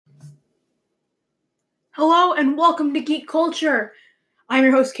Hello and welcome to Geek Culture. I'm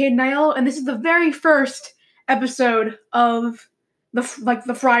your host, Caden Niello, and this is the very first episode of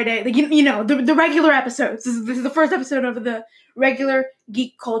the Friday, the regular episodes. This is the first episode of the regular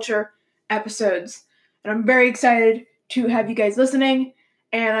Geek Culture episodes, and I'm very excited to have you guys listening,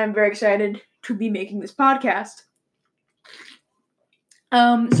 and I'm very excited to be making this podcast.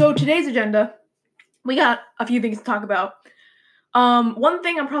 So today's agenda, we got a few things to talk about. One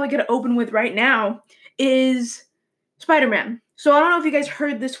thing I'm probably gonna open with right now is Spider-Man. So I don't know if you guys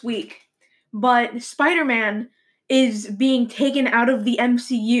heard this week, but Spider-Man is being taken out of the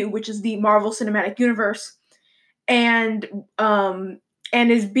MCU, which is the Marvel Cinematic Universe, and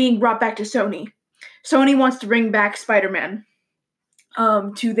is being brought back to Sony. Sony wants to bring back Spider-Man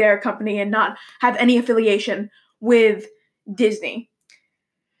to their company and not have any affiliation with Disney.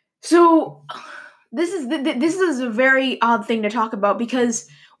 So this is a very odd thing to talk about because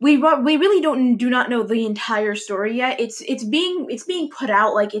we really do not know the entire story yet. It's being put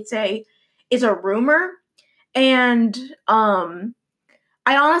out like it's a rumor, and I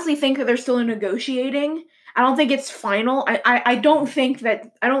honestly think that they're still negotiating. I don't think it's final. I don't think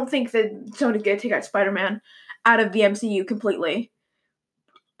that Sony's gonna take out Spider-Man out of the MCU completely.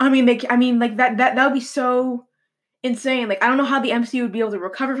 I mean that would be so insane. Like I don't know how the MCU would be able to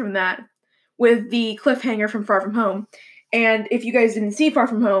recover from that with the cliffhanger from Far From Home. And if you guys didn't see Far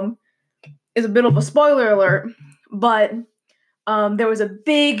From Home, is a bit of a spoiler alert, but there was a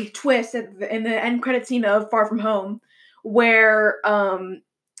big twist in the end credit scene of Far From Home where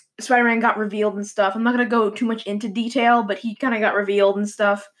Spider-Man got revealed and stuff. I'm not going to go too much into detail, but he kind of got revealed and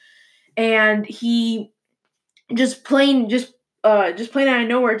stuff. And he just plain out of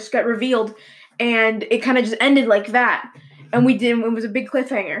nowhere just got revealed, and it kind of just ended like that. And it was a big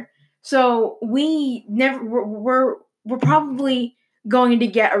cliffhanger. So we're probably going to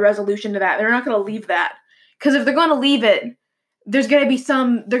get a resolution to that. They're not going to leave that. Because if they're going to leave it, they're going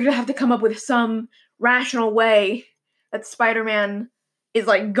to have to come up with some rational way that Spider-Man is,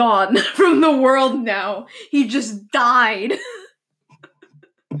 like, gone from the world now. He just died.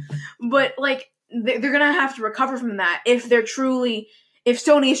 But, like, they're going to have to recover from that if Sony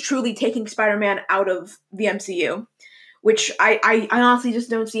is truly taking Spider-Man out of the MCU. Which I honestly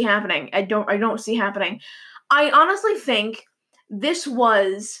just don't see happening. I don't see happening. I honestly think this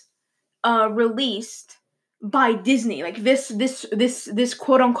was released by Disney. Like this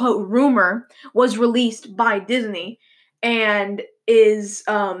quote unquote rumor was released by Disney and is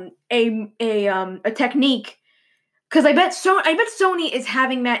a technique. Because I bet Sony is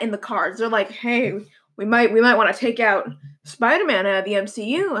having that in the cards. They're like, hey, we might want to take out Spider-Man out of the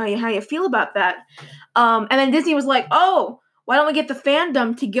MCU. How you feel about that? And then Disney was like, oh, why don't we get the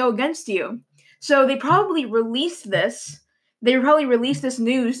fandom to go against you? So they probably released this. They probably released this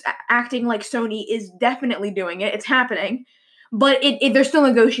news acting like Sony is definitely doing it. It's happening. But they're still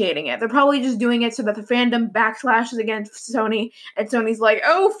negotiating it. They're probably just doing it so that the fandom backslashes against Sony. And Sony's like,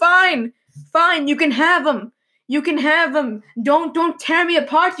 oh, fine, you can have them. You can have them. Don't tear me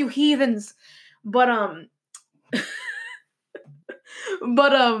apart, you heathens. But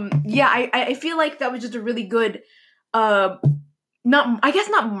yeah, I feel like that was just a really good, not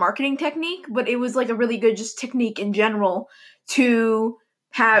marketing technique, but it was like a really good just technique in general to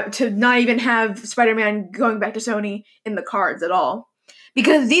not even have Spider-Man going back to Sony in the cards at all.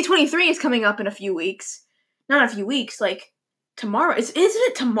 Because D23 is coming up in a few weeks. Not a few weeks, like tomorrow. Isn't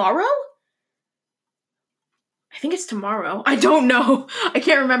it tomorrow? I think it's tomorrow. I don't know. I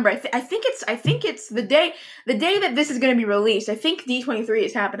can't remember. I think it's the day that this is going to be released. I think D23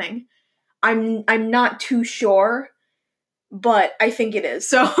 is happening. I'm not too sure, but I think it is.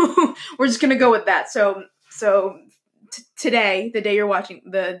 So we're just going to go with that. So today, the day you're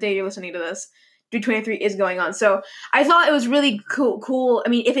listening to this, D23 is going on. So I thought it was really cool. I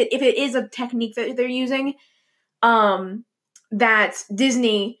mean, if it is a technique that they're using, that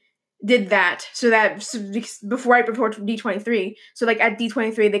Disney did that so that right before D23, so like at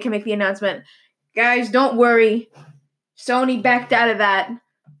D23 they can make the announcement, guys, don't worry, Sony backed out of that,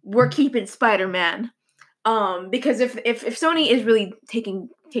 we're keeping Spider-Man. Because if Sony is really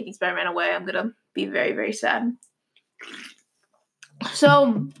taking Spider-Man away, I'm gonna be very, very sad.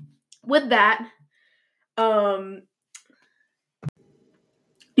 So with that, did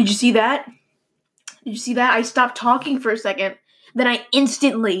you see that? I stopped talking for a second, then I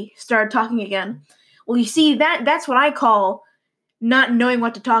instantly started talking again. Well, you see, that's what I call not knowing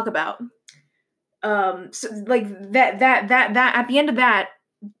what to talk about. So like that at the end of that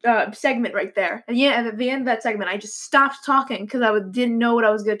segment right there, and yeah, at the end of that segment, I just stopped talking because I didn't know what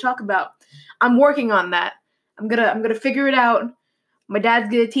I was going to talk about. I'm working on that. I'm gonna figure it out. My dad's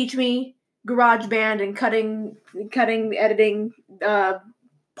gonna teach me GarageBand and cutting, editing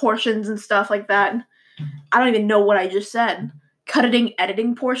portions and stuff like that. I don't even know what I just said.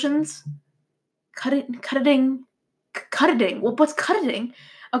 Editing portions? Cutting. Well, what's cutting?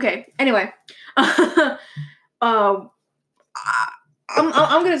 Okay, anyway. I'm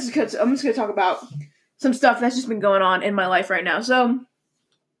just gonna talk about some stuff that's just been going on in my life right now. So,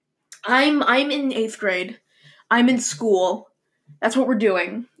 I'm in 8th grade. I'm in school. That's what we're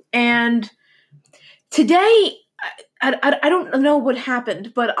doing. And today, I don't know what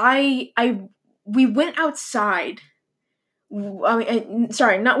happened, but we went outside.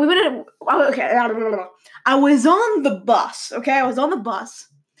 Sorry, not we went. Okay, I was on the bus. Okay, I was on the bus.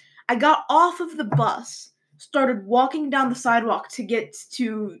 I got off of the bus, started walking down the sidewalk to get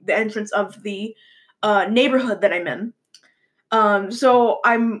to the entrance of the neighborhood that I'm in. So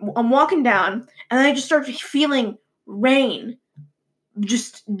I'm walking down, and then I just started feeling rain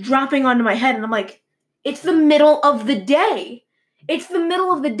just dropping onto my head, and I'm like, it's the middle of the day. It's the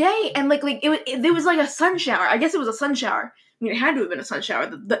middle of the day, and it was like a sun shower. I guess it was a sun shower. I mean, it had to have been a sun shower.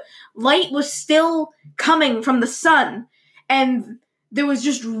 The light was still coming from the sun, and there was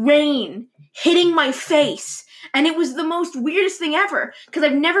just rain hitting my face, and it was the most weirdest thing ever, because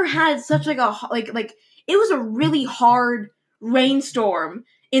I've never had such it was a really hard rainstorm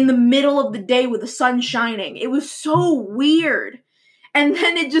in the middle of the day with the sun shining. It was so weird. And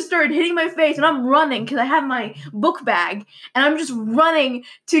then it just started hitting my face, and I'm running because I have my book bag, and I'm just running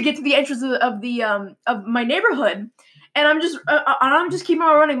to get to the entrance of my neighborhood, and I'm just keeping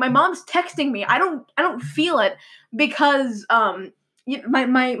on running. My mom's texting me. I don't feel it because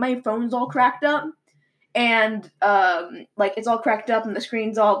my phone's all cracked up, and it's all cracked up, and the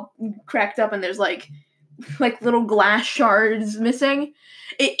screen's all cracked up, and there's like little glass shards missing.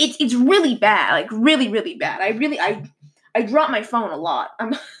 It's really bad, really really bad. I drop my phone a lot.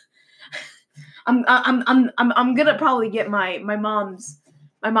 I'm gonna probably get my mom's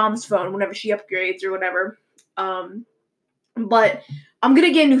phone whenever she upgrades or whatever. But I'm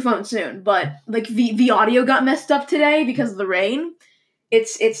gonna get a new phone soon. But the audio got messed up today because of the rain.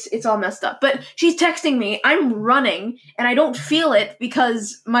 It's all messed up. But she's texting me. I'm running and I don't feel it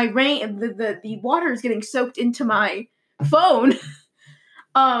because my the water is getting soaked into my phone.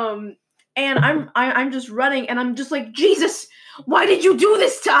 And I'm just running, and I'm just like, Jesus, why did you do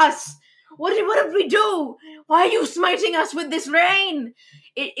this to us? What did we do? Why are you smiting us with this rain?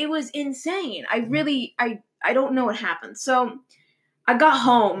 It was insane. I don't know what happened. So I got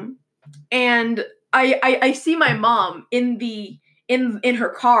home, and I see my mom in her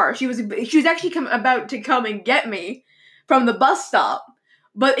car. She was actually about to come and get me from the bus stop,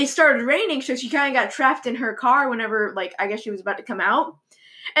 but it started raining, so she kind of got trapped in her car whenever I guess she was about to come out.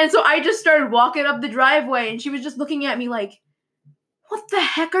 And so I just started walking up the driveway, and she was just looking at me like, what the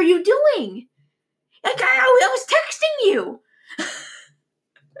heck are you doing? I was texting you.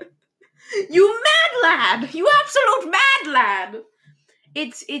 You mad lad. You absolute mad lad.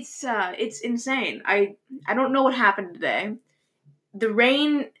 It's insane. I don't know what happened today. The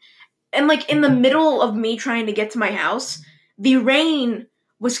rain, and in the middle of me trying to get to my house, the rain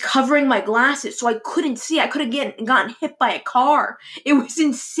was covering my glasses, so I couldn't see. I could have gotten hit by a car. It was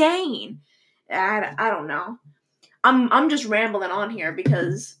insane. I don't know. I'm just rambling on here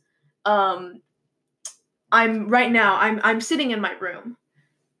because I'm sitting in my room.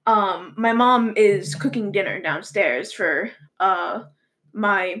 My mom is cooking dinner downstairs for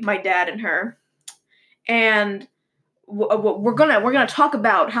my dad and her, and we're gonna talk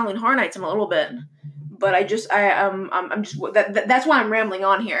about Halloween Horror Nights in a little bit. But that's why I'm rambling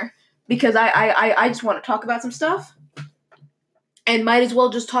on here, because I just want to talk about some stuff, and might as well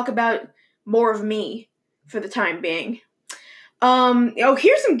just talk about more of me for the time being.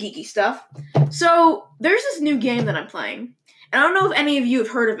 Here's some geeky stuff. So there's this new game that I'm playing, and I don't know if any of you have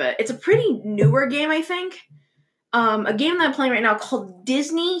heard of it. It's a pretty newer game, I think. A game that I'm playing right now called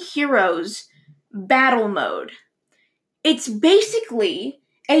Disney Heroes Battle Mode. It's basically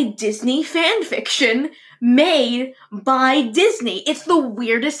a Disney fan fiction made by Disney. It's the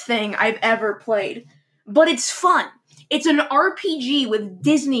weirdest thing I've ever played, but it's fun. It's an RPG with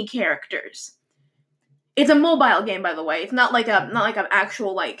Disney characters. It's a mobile game, by the way. It's not like an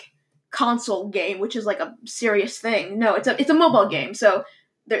actual console game, which is a serious thing. No, it's a mobile game. So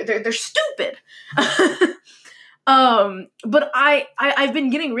they're stupid. But I've been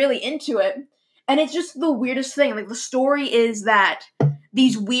getting really into it, and it's just the weirdest thing. The story is that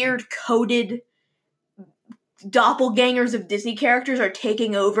these weird coded doppelgangers of Disney characters are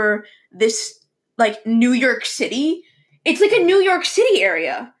taking over this New York City. It's a New York City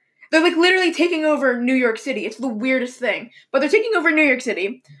area. They're literally taking over New York City. It's the weirdest thing. But they're taking over New York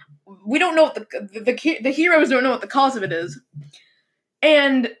City. we don't know what the heroes don't know what the cause of it is.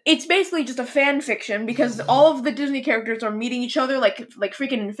 And it's basically just a fan fiction because all of the Disney characters are meeting each other like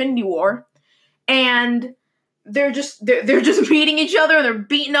freaking Infinity War, and they're just meeting each other and they're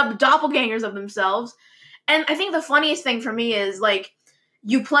beating up doppelgangers of themselves. And I think the funniest thing for me is like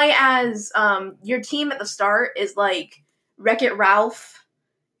you play as your team at the start is like Wreck-It Ralph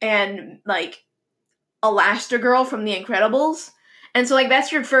and like Elastigirl from The Incredibles, and so like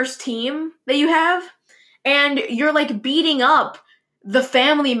that's your first team that you have, and you're like beating up the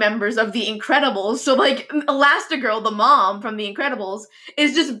family members of The Incredibles. So like Elastigirl, the mom from The Incredibles,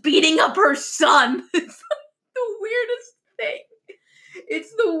 is just beating up her son. It's like the weirdest thing.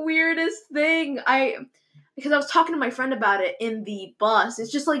 It's the weirdest thing. Because I was talking to my friend about it in the bus.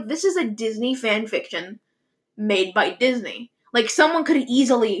 It's just like, this is a Disney fan fiction made by Disney. Like someone could have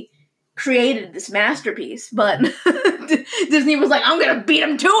easily created this masterpiece, but Disney was like, I'm gonna beat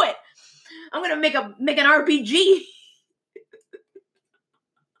him to it. I'm gonna make an RPG.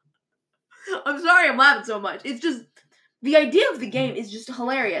 I'm sorry I'm laughing so much. It's just, the idea of the game is just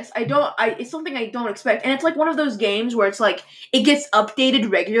hilarious. It's something I don't expect. And it's like one of those games where it's like, it gets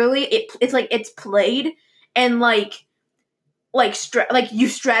updated regularly. It's like, it's played, and like you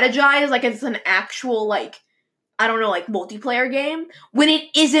strategize like it's an actual, like, I don't know, like multiplayer game, when it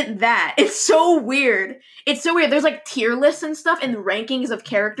isn't that. It's so weird. It's so weird. There's like tier lists and stuff and rankings of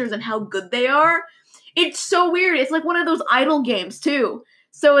characters and how good they are. It's so weird. It's like one of those idle games too.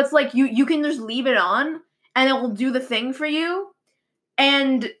 So it's like you can just leave it on and it will do the thing for you.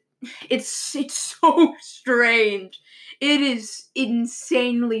 And it's so strange. It is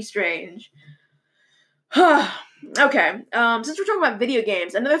insanely strange. Okay. Since we're talking about video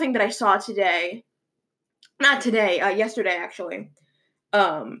games, another thing that I saw today, yesterday actually.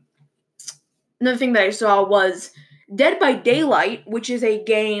 Another thing that I saw was Dead by Daylight, which is a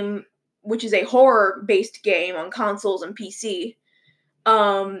horror-based game on consoles and PC.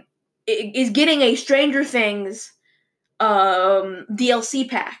 Is getting a Stranger Things DLC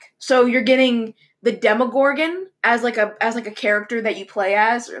pack. So you're getting the Demogorgon as like a character that you play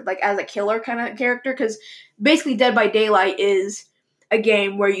as, or like as a killer kind of character, because basically Dead by Daylight is a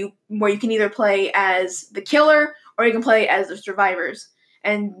game where you can either play as the killer or you can play as the survivors.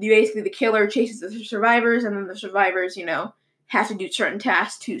 And the killer chases the survivors, and then the survivors, have to do certain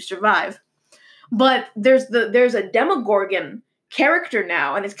tasks to survive. But there's a Demogorgon character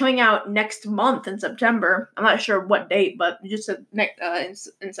now, and it's coming out next month in September. I'm not sure what date, but just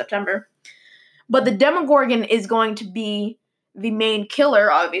in September. But the Demogorgon is going to be the main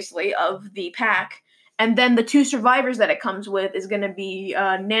killer, obviously, of the pack. And then the two survivors that it comes with is going to be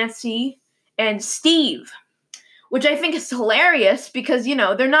Nancy and Steve, which I think is hilarious because,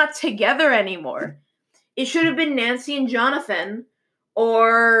 they're not together anymore. It should have been Nancy and Jonathan,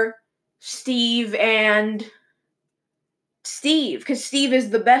 or Steve and Steve, because Steve is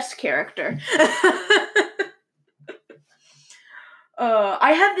the best character.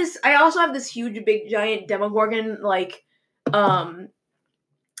 I also have this huge, big, giant Demogorgon, like, what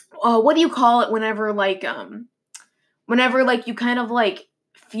do you call it whenever you kind of, like,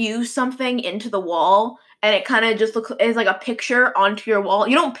 fuse something into the wall, and it kind of just looks, it's like a picture onto your wall.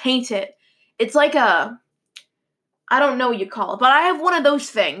 You don't paint it. It's like I don't know what you call it, but I have one of those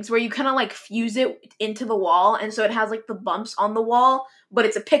things where you kind of, like, fuse it into the wall, and so it has, like, the bumps on the wall, but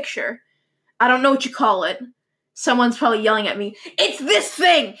it's a picture. I don't know what you call it. Someone's probably yelling at me. It's this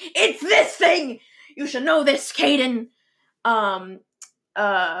thing! It's this thing! You should know this, Caden. But,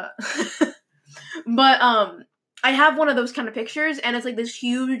 I have one of those kind of pictures, and it's, like, this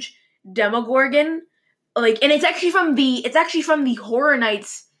huge Demogorgon, like, and it's actually from the Horror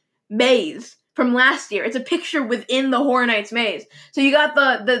Nights maze from last year. It's a picture within the Horror Nights maze. So you got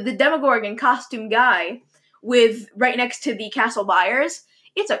the Demogorgon costume guy with right next to the Castle Byers.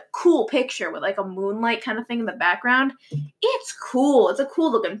 It's a cool picture with like a moonlight kind of thing in the background. It's cool. It's a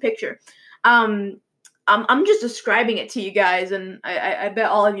cool looking picture. I'm just describing it to you guys, and I bet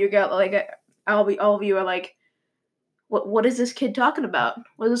all of you got like all of you are like, what is this kid talking about?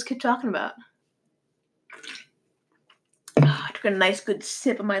 What is this kid talking about? I took a nice good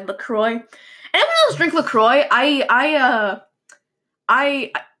sip of my LaCroix. Anyone else drink LaCroix? I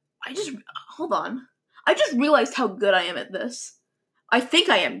just, hold on. I just realized how good I am at this. I think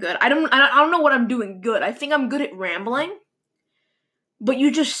I am good. I don't know what I'm doing good. I think I'm good at rambling. But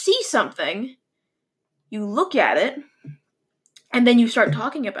you just see something, you look at it, and then you start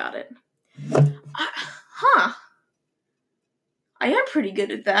talking about it. I am pretty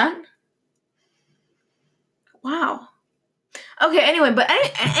good at that. Wow. Okay, anyway, but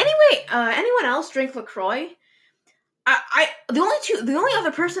anyway, anyone else drink LaCroix? The only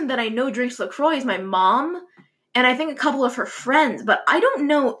other person that I know drinks LaCroix is my mom, and I think a couple of her friends, but I don't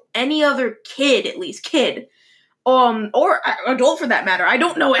know any other kid, or adult for that matter. I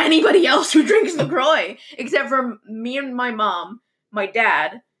don't know anybody else who drinks LaCroix, except for me and my mom, my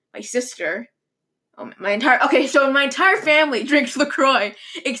dad, my sister. My entire family drinks LaCroix,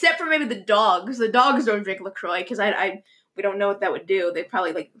 except for maybe the dogs. The dogs don't drink LaCroix, because we don't know what that would do. They'd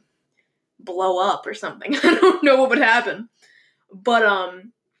probably, like, blow up or something. I don't know what would happen. But,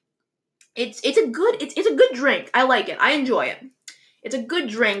 it's a good drink. I like it. I enjoy it. It's a good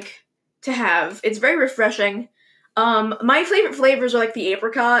drink to have. It's very refreshing. My favorite flavors are, like, the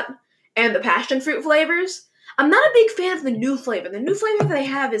apricot and the passion fruit flavors. I'm not a big fan of the new flavor. The new flavor that they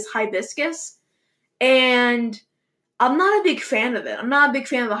have is hibiscus, and I'm not a big fan of it. I'm not a big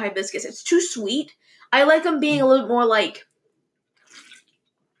fan of the hibiscus. It's too sweet. I like them being a little bit more, like,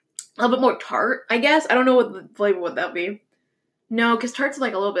 a little bit more tart, I guess. I don't know what the flavor would that be. No, because tart's,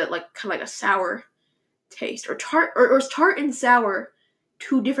 like, a little bit, like, kind of like a sour taste. Or is tart and sour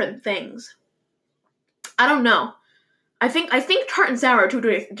two different things? I don't know. I think tart and sour are two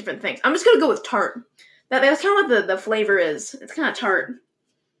different things. I'm just gonna go with tart. That's kind of what the flavor is. It's kind of tart.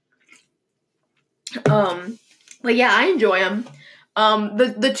 But yeah, I enjoy them.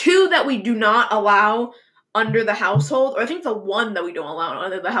 The two that we do not allow under the household, or I think the one that we don't allow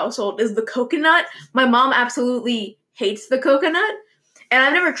under the household, is the coconut. My mom absolutely hates the coconut, and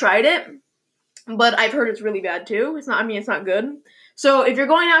I've never tried it, but I've heard it's really bad too. It's not good. So if you're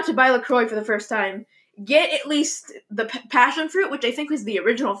going out to buy LaCroix for the first time, get at least the passion fruit, which I think was the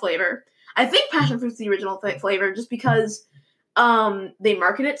original flavor. I think passion fruit's the original flavor, just because they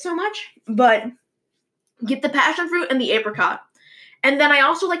market it so much, but get the passion fruit and the apricot. And then I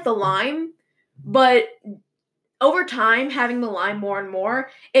also like the lime, but over time, having the lime more and more,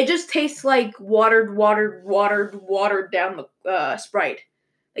 it just tastes like watered down the Sprite.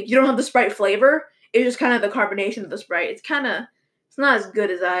 Like, you don't have the Sprite flavor. It's just kind of the carbonation of the Sprite. It's not as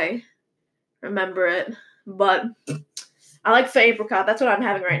good as I remember it, but I like the apricot. That's what I'm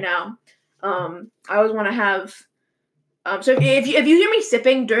having right now. I always want to have. So if you hear me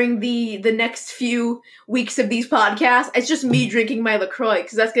sipping during the next few weeks of these podcasts, it's just me drinking my LaCroix,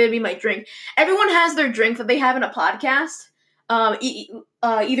 because that's going to be my drink. Everyone has their drink that they have in a podcast.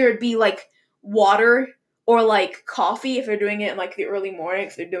 Either it be like water or like coffee if they're doing it in like the early morning,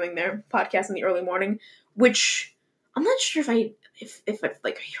 if they're doing their podcast in the early morning, which I'm not sure if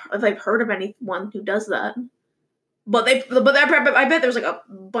I've heard of anyone who does that. But I bet there's like a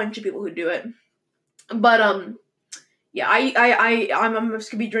bunch of people who do it. But yeah, I'm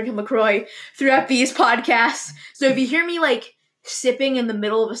just gonna be drinking LaCroix throughout these podcasts. So if you hear me like sipping in the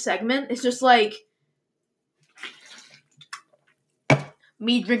middle of a segment, it's just like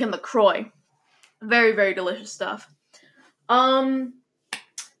me drinking LaCroix. Very, very delicious stuff. What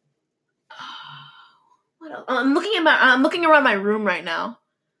else? I'm looking around my room right now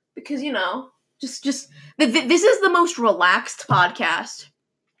because just this is the most relaxed podcast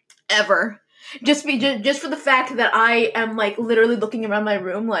ever. Just for the fact that I am like literally looking around my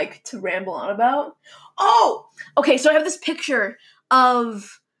room like to ramble on about. Oh, okay. So I have this picture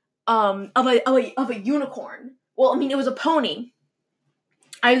of a unicorn. Well, I mean, it was a pony.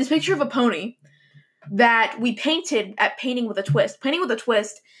 I have this picture of a pony that we painted at Painting with a Twist. Painting with a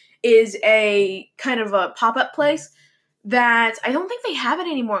Twist is a kind of a pop-up place that I don't think they have it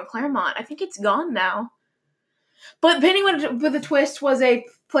anymore in Claremont. I think it's gone now. But Painting with a Twist was a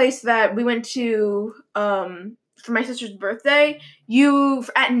place that we went to for my sister's birthday.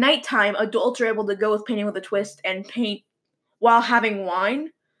 At nighttime, adults are able to go with Painting with a Twist and paint while having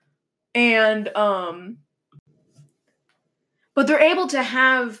wine. And but they're able to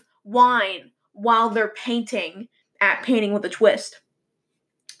have wine while they're painting at Painting with a Twist.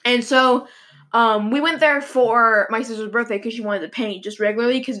 And so we went there for my sister's birthday because she wanted to paint just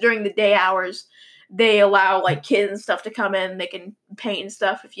regularly, because during the day hours they allow like kids and stuff to come in. They can paint and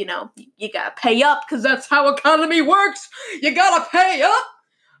stuff if you gotta pay up, because that's how economy works. You gotta pay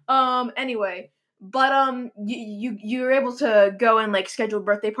up. Anyway, but you're able to go and like schedule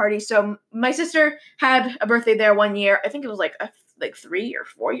birthday parties. So my sister had a birthday there one year. I think it was like 3 or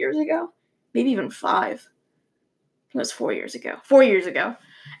 4 years ago, maybe even 5. I think it was 4 years ago. 4 years ago,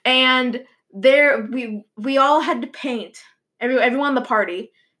 and there we all had to paint. Everyone in the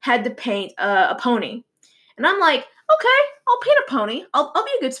party had to paint a pony. And I'm like, okay, I'll paint a pony. I'll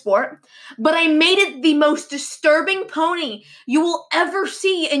be a good sport. But I made it the most disturbing pony you will ever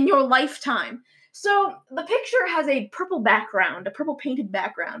see in your lifetime. So the picture has a purple background, a purple painted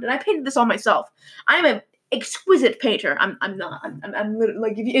background, and I painted this all myself. I'm an exquisite painter. I'm not. I'm literally,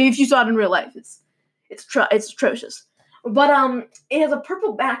 like, if you saw it in real life, it's atrocious. But it has a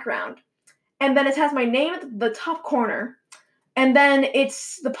purple background, and then it has my name at the top corner, and then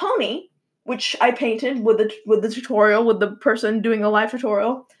it's the pony, which I painted with the tutorial, with the person doing a live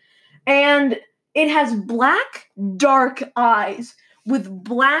tutorial, and it has black, dark eyes with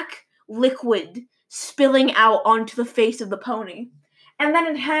black liquid spilling out onto the face of the pony, and then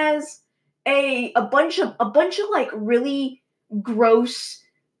it has a bunch of like really gross,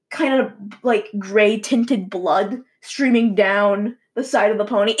 kind of like gray tinted blood streaming down the side of the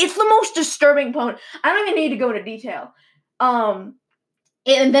pony. It's the most disturbing pony. I don't even need to go into detail. And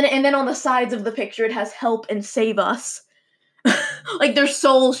then on the sides of the picture it has help and save us. Like their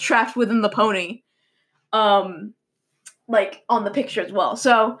souls trapped within the pony. Like on the picture as well.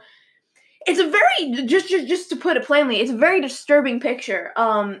 So it's a very just to put it plainly, it's a very disturbing picture.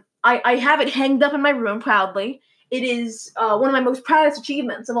 I have it hanged up in my room proudly. It is one of my most proudest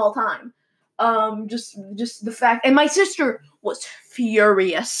achievements of all time. Just the fact, and my sister was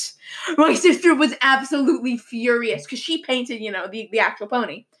furious. My sister was absolutely furious because she painted, the actual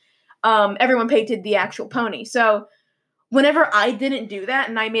pony. Everyone painted the actual pony. So whenever I didn't do that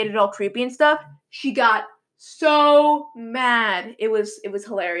and I made it all creepy and stuff, she got so mad. It was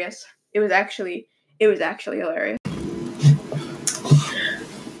hilarious. It was actually hilarious.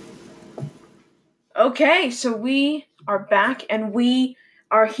 Okay, so we are back and we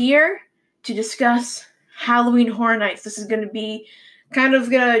are here to discuss Halloween Horror Nights. This is going to be kind of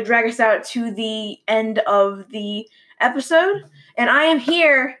going to drag us out to the end of the episode. And I am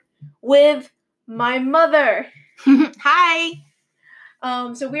here with my mother. Hi.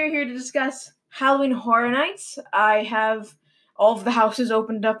 So we're here to discuss Halloween Horror Nights. I have all of the houses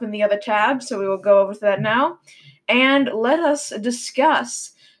opened up in the other tab, so we will go over to that now. And let us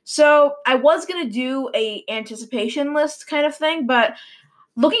discuss. So I was going to do a anticipation list kind of thing, but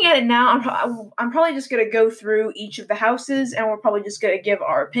looking at it now, I'm probably just going to go through each of the houses, and we're probably just going to give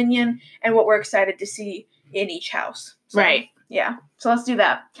our opinion and what we're excited to see in each house. So, right. Yeah. So let's do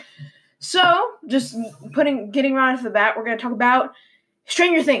that. So just getting right off the bat, we're going to talk about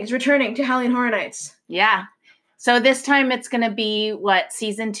Stranger Things returning to Halloween Horror Nights. Yeah. So this time it's going to be,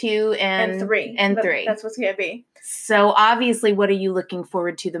 season 2 and 3. And 3. That's what's going to be. So obviously, what are you looking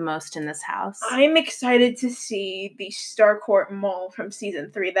forward to the most in this house? I'm excited to see the Starcourt Mall from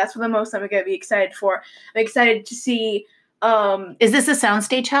season 3. That's what the most I'm going to be excited for. I'm excited to see... Is this a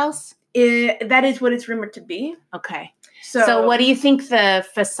soundstage house? That is what it's rumored to be. Okay. So what do you think the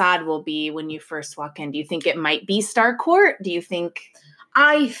facade will be when you first walk in? Do you think it might be Starcourt? Do you think...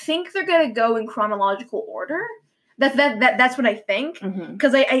 I think they're going to go in chronological order. That's what I think.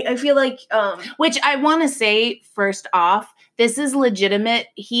 Because I feel like... Which I want to say, first off, this is legitimate.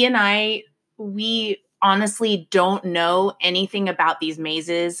 He and I, we honestly don't know anything about these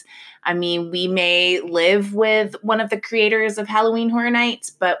mazes. I mean, we may live with one of the creators of Halloween Horror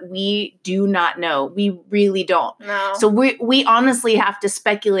Nights, but we do not know. We really don't. No. So we honestly have to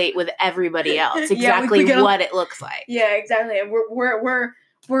speculate with everybody else exactly what it looks like. Yeah, exactly. And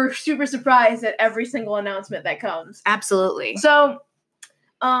we're super surprised at every single announcement that comes. Absolutely. So,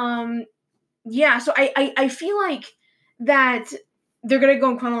 yeah. So I feel like that they're gonna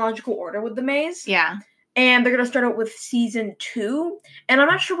go in chronological order with the maze. Yeah. And they're going to start out with season 2. And I'm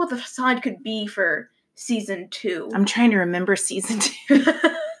not sure what the facade could be for season 2. I'm trying to remember season 2.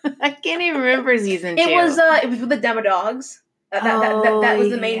 I can't even remember season 2. It was with the Demodogs. That was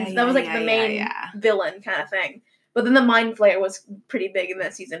the main. That was like the main villain kind of thing. But then the Mind Flayer was pretty big in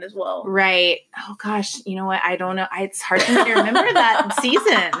that season as well. Right. Oh gosh, you know what? I don't know. It's hard for me to remember that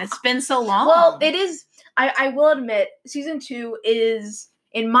season. It's been so long. Well, it is. I will admit, season 2 is,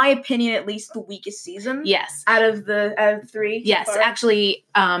 in my opinion, at least the weakest season. Yes. Out of the 3. Yes, so actually,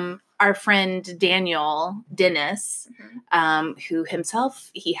 our friend Daniel Dennis, who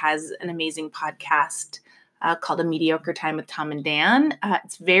himself, he has an amazing podcast called A Mediocre Time with Tom and Dan.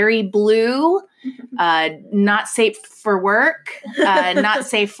 It's very blue, not safe for work, not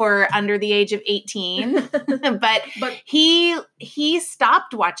safe for under the age of 18. but he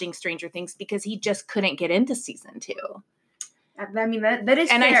stopped watching Stranger Things because he just couldn't get into season 2. I mean, that is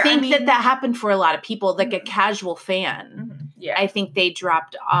and fair. I think that happened for a lot of people, like a casual fan. Yeah. I think they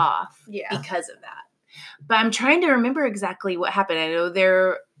dropped off because of that. But I'm trying to remember exactly what happened. I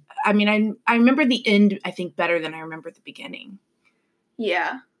know I remember the end, I think, better than I remember the beginning.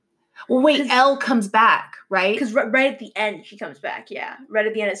 Yeah. Well, wait, Elle comes back, right? Because right at the end, she comes back, yeah. Right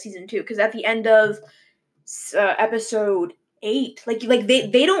at the end of season 2. Because at the end of episode 8, like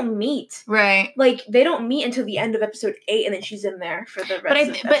they don't meet, right? Like they don't meet until the end of episode 8, and then she's in there for the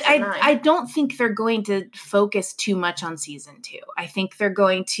rest. But I don't think they're going to focus too much on season 2. I think they're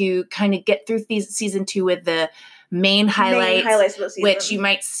going to kind of get through season 2 with the main highlights of the season. which you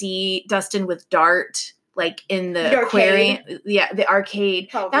might see Dustin with Dart, like in the arcade. aquarium. Yeah, the arcade.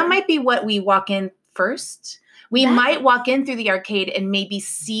 Probably. That might be what we walk in first. We might walk in through the arcade and maybe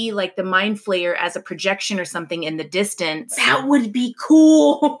see like the Mind Flayer as a projection or something in the distance. That would be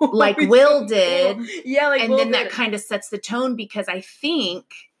cool. Like Will did. Cool. Yeah, like and Will then did. that kind of sets the tone, because I think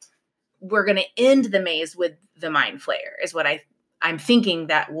we're going to end the maze with the Mind Flayer is what I'm thinking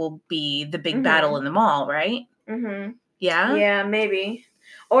that will be the big battle in the mall, right? Mm-hmm. Yeah? Yeah, maybe.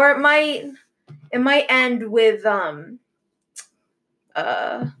 Or it might end with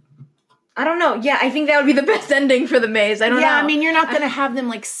I don't know. Yeah, I think that would be the best ending for the maze. I don't know. Yeah, I mean, you're not going to have them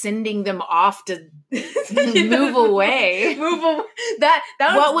like sending them off to move away. Move away. That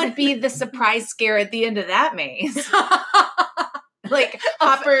what would be the surprise scare at the end of that maze? Like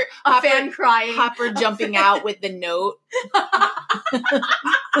Hopper fan crying. Hopper jumping out with the note.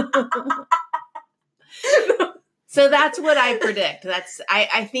 So that's what I predict.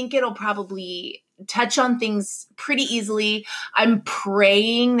 I think it'll probably touch on things pretty easily. I'm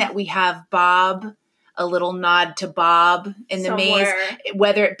praying that we have Bob, a little nod to Bob in the maze,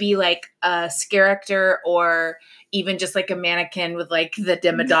 whether it be like a character or even just like a mannequin with like the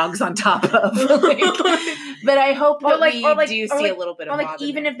Demodogs on top of. But I hope that we do see a little bit of Bob. Like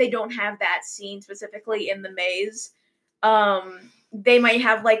even if they don't have that scene specifically in the maze, they might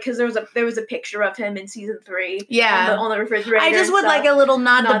have like, because there was a picture of him in season 3. Yeah, on the refrigerator. I just would like a little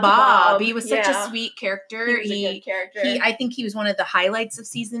nod to Bob. He was such Yeah. a sweet character. He was a good character. I think he was one of the highlights of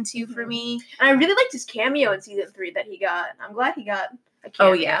season 2 for me. And I really liked his cameo in season 3 that he got. I'm glad he got a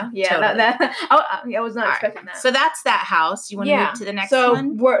cameo. Oh yeah, yeah. totally. I was not expecting that. So that's that house. You want to move to the next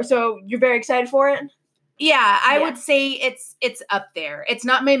one? So you're very excited for it? Yeah, I would say it's up there. It's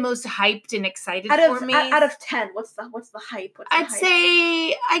not my most hyped and excited for me. Out of 10, what's the hype? I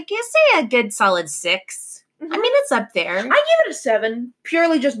guess say a good solid 6. Mm-hmm. I mean, it's up there. I give it a 7,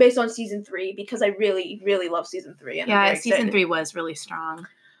 purely just based on season 3, because I really, really love season 3. Yeah, season 3 was really strong.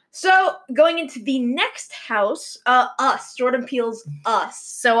 So, going into the next house, Us, Jordan Peele's Us.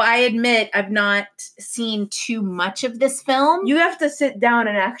 So, I admit I've not seen too much of this film. You have to sit down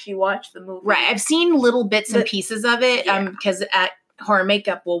and actually watch the movie. Right. I've seen little bits and pieces of it, because at Horror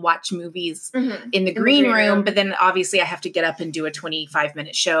Makeup, we'll watch movies in the green room, but then obviously I have to get up and do a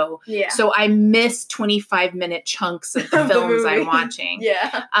 25-minute show. Yeah. So, I miss 25-minute chunks of the films I'm watching.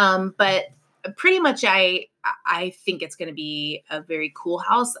 Yeah. But pretty much I think it's going to be a very cool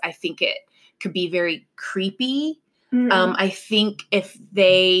house. I think it could be very creepy. Mm-hmm. I think if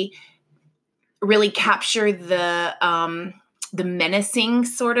they really capture the menacing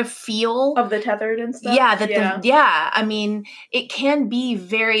sort of feel of the tethered and stuff. Yeah, I mean, it can be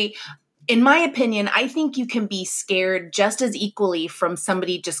very, in my opinion, I think you can be scared just as equally from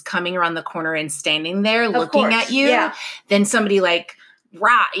somebody just coming around the corner and standing there looking at you than somebody like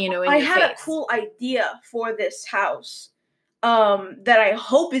in your face. A cool idea for this house that I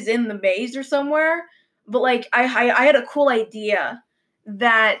hope is in the maze or somewhere. But like I had a cool idea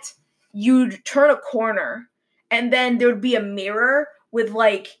that you'd turn a corner and then there would be a mirror with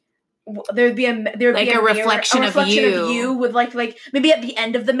like there'd be a reflection of you with like maybe at the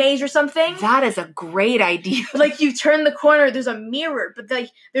end of the maze or something. That is a great idea. Like you turn the corner, there's a mirror, but like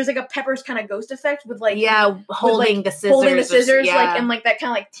there's like a Peppers kind of ghost effect with like holding the scissors, like in like that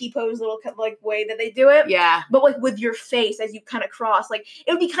kind of like T-pose little like way that they do it. Yeah, but like with your face as you kind of cross, like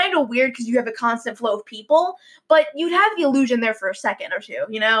it would be kind of weird because you have a constant flow of people, but you'd have the illusion there for a second or two.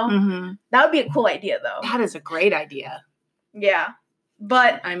 You know, that would be a cool idea though. That is a great idea. Yeah.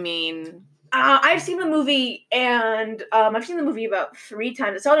 But I mean, I've seen the movie, and I've seen the movie about 3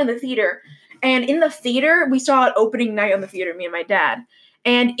 times. I saw it in the theater, and in the theater, we saw it opening night on the theater, me and my dad,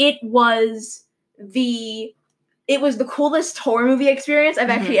 and it was the coolest horror movie experience I've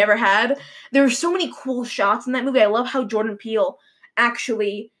actually ever had. There were so many cool shots in that movie. I love how Jordan Peele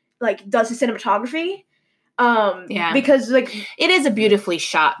actually like does his cinematography. Because like it is a beautifully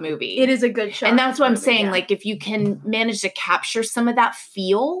shot movie. It is a good shot. And that's what I'm saying. Yeah. Like if you can manage to capture some of that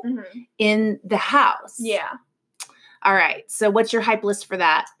feel in the house. Yeah. All right. So what's your hype list for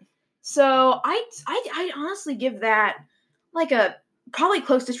that? So I honestly give that like a probably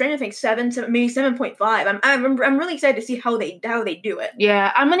close to Stranger Things 7, maybe 7.5. I'm really excited to see how they do it.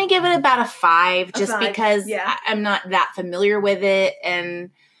 Yeah, I'm gonna give it about a 5 because I'm not that familiar with it,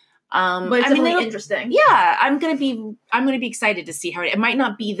 and but it's really interesting. Yeah, I'm gonna be excited to see how it might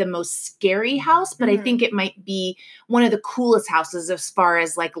not be the most scary house, but I think it might be one of the coolest houses as far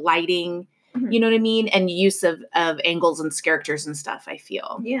as like lighting, you know what I mean, and use of angles and characters and stuff. I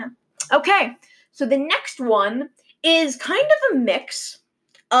feel. Yeah. Okay, so the next one is kind of a mix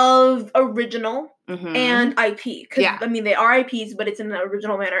of original and IP. Because, Yeah. I mean, they are IPs, but it's in the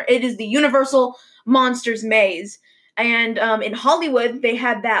original manner. It is the Universal Monsters Maze. And in Hollywood, they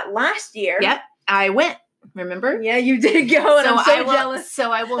had that last year. Yep. I went. Remember? Yeah, you did go, and I'm so jealous.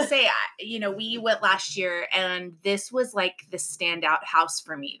 So I will say, we went last year, and this was like the standout house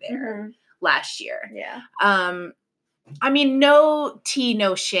for me there last year. Yeah. I mean, no tea,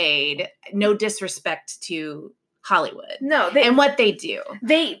 no shade, no disrespect to Hollywood. No, and what they do.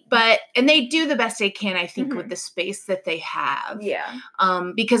 They do the best they can, I think, with the space that they have. Yeah.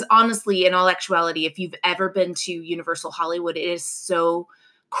 Because honestly, in all actuality, if you've ever been to Universal Hollywood, it is so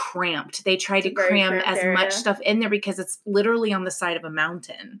cramped. They try to cram as much stuff in there because it's literally on the side of a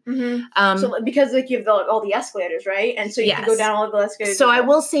mountain. So because like you have all the escalators, right? And so you can go down all of the escalators. So I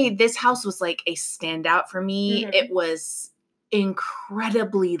will say this house was like a standout for me. It was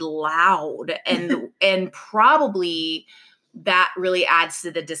incredibly loud and probably that really adds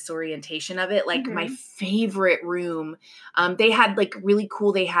to the disorientation of it. Like my favorite room, they had like really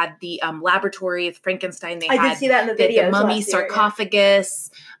cool, they had the laboratory of Frankenstein. They I did see that in the video. The mummy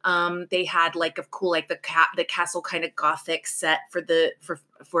sarcophagus. They had like the castle kind of gothic set for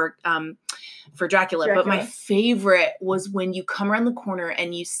Dracula. But my favorite was when you come around the corner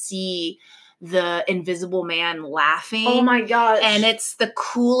and you see the Invisible Man laughing. Oh my gosh. And it's the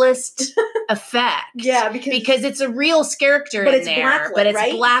coolest effect. Yeah, because it's a real character in there. Blacklit, but it's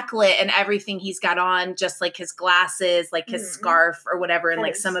right? blacklit and everything he's got on, just like his glasses, like his scarf or whatever, and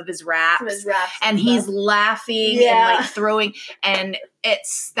like some of his wraps. And he's laughing and like throwing, and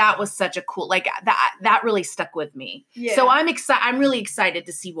that was such a cool, like that really stuck with me. Yeah. So I'm really excited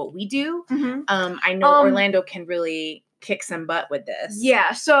to see what we do. I know Orlando can really kick some butt with this.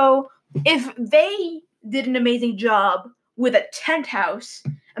 Yeah, so if they did an amazing job with a tent house,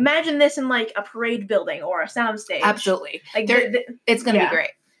 imagine this in like a parade building or a soundstage. Absolutely. Like it's going to be great.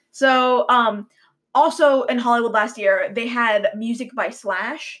 So, also in Hollywood last year, they had music by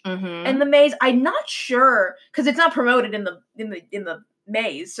Slash and the maze. I'm not sure because it's not promoted in the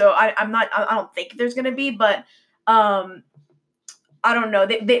maze. So I don't think there's going to be, but I don't know.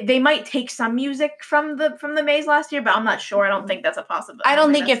 They might take some music from the maze last year, but I'm not sure. I don't think that's a possibility. I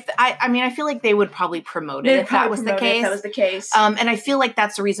don't think I feel like they would probably promote it if that was the case. And I feel like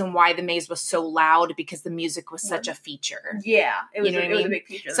that's the reason why the maze was so loud, because the music was such a feature. Yeah, it was a big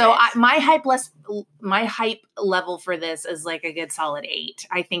feature. So my hype level for this is like a good solid 8.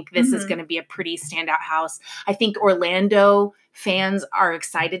 I think this is going to be a pretty standout house. I think Orlando fans are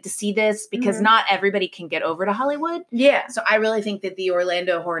excited to see this because not everybody can get over to Hollywood. Yeah. So I really think that the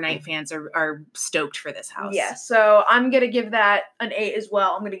Orlando Horror Night fans are stoked for this house. Yeah. So I'm going to give that an 8 as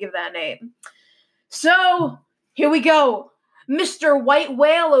well. I'm going to give that an 8. So here we go. Mr. White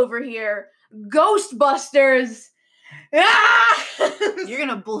Whale over here. Ghostbusters. Ah! You're going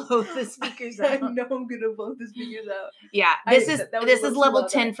to blow the speakers out. I know I'm going to blow the speakers out. Yeah. This is level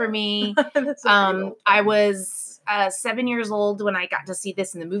 10 for me. I was 7 years old when I got to see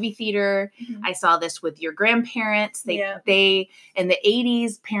this in the movie theater. I saw this with your grandparents. They in the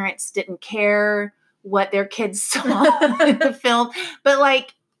 80s, parents didn't care what their kids saw in the film. But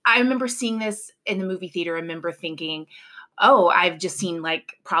like, I remember seeing this in the movie theater. I remember thinking, oh, I've just seen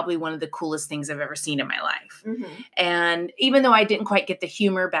like probably one of the coolest things I've ever seen in my life. And even though I didn't quite get the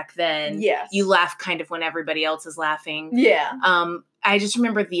humor back then, you laugh kind of when everybody else is laughing. Yeah. I just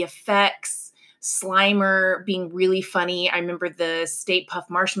remember the effects. Slimer being really funny. I remember the Stay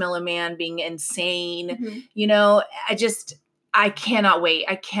Puft Marshmallow Man being insane. You know, I cannot wait.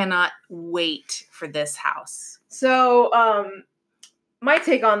 I cannot wait for this house. So, my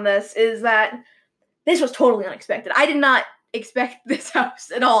take on this is that this was totally unexpected. I did not expect this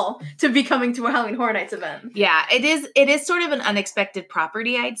house at all to be coming to a Halloween Horror Nights event. Yeah, it is sort of an unexpected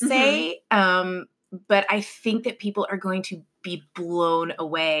property, I'd say. But I think that people are going to be blown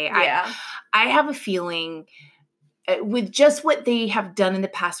away. Yeah. I have a feeling with just what they have done in the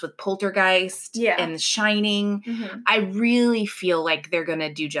past with Poltergeist and The Shining, I really feel like they're going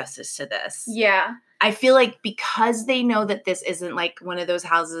to do justice to this. Yeah. I feel like because they know that this isn't like one of those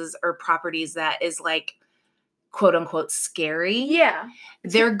houses or properties that is like quote unquote scary. Yeah.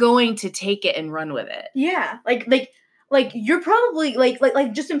 They're going to take it and run with it. Yeah. Like you're probably like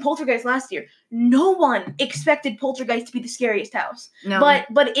just in Poltergeist last year, no one expected Poltergeist to be the scariest house. No.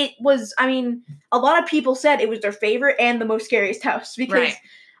 But it was, I mean, a lot of people said it was their favorite and the most scariest house because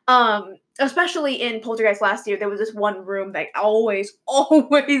especially in Poltergeist last year, there was this one room that always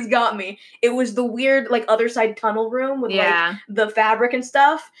got me. It was the weird like other side tunnel room with like the fabric and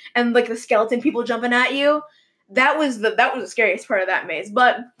stuff and like the skeleton people jumping at you. That was the scariest part of that maze.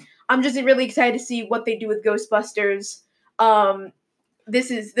 But I'm just really excited to see what they do with Ghostbusters.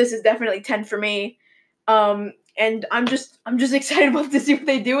 This is definitely 10 for me. And I'm just excited about to see what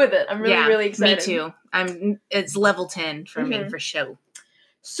they do with it. I'm really excited. Me too. It's level 10 for me for sure.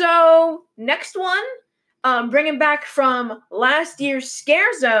 So next one, bringing back from last year's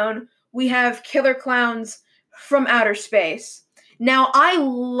Scare Zone, we have Killer Clowns from Outer Space. Now, I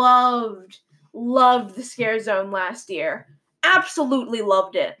loved the Scare Zone last year. Absolutely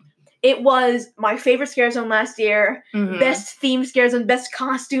loved it. It was my favorite Scare Zone last year. Best themed Scare Zone, best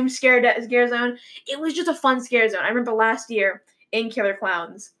costume Scare Zone. It was just a fun Scare Zone. I remember last year in Killer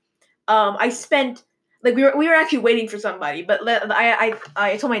Clowns, I spent we were actually waiting for somebody, but I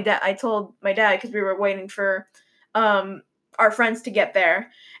told my dad because we were waiting for our friends to get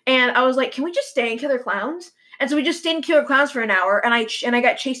there, and I was like, can we just stay in Killer Clowns? And so we just stayed in Killer Clowns for an hour, and I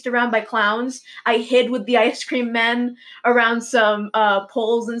got chased around by clowns. I hid with the ice cream men around some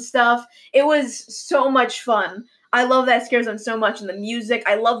poles and stuff. It was so much fun. I love that Scare Zone so much, and the music.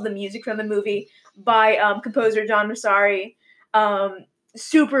 I love the music from the movie by composer John Massari.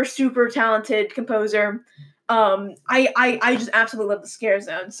 Super talented composer. I just absolutely love the Scare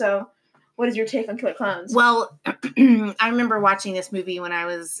Zone. So, what is your take on Killer Clowns? Well, I remember watching this movie when I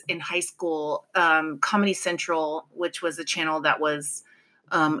was in high school. Comedy Central, which was a channel that was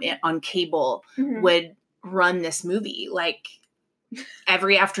on cable, would run this movie like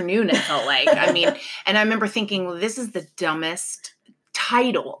every afternoon, it felt like. I mean, and I remember thinking, well, this is the dumbest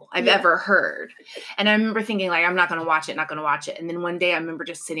title I've ever heard. And I remember thinking, like, I'm not going to watch it. And then one day I remember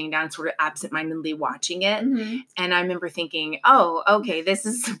just sitting down sort of absentmindedly watching it. And I remember thinking, oh, okay, this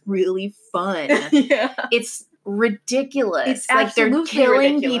is really fun. It's ridiculous. It's like they're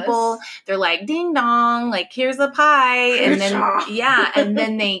killing people. They're like, ding dong, like, here's a pie. And then, and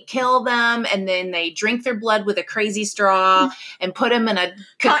then they kill them. And then they drink their blood with a crazy straw and put them in a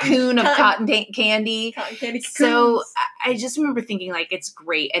cocoon of cotton candy. So I just remember thinking, like, it's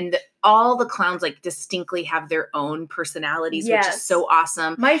great. And all the clowns, like, distinctly have their own personalities, which is so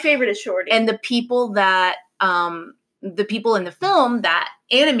awesome. My favorite is Shorty. And the people that, the people in the film that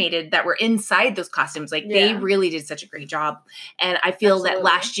animated that were inside those costumes, like they really did such a great job. And I feel that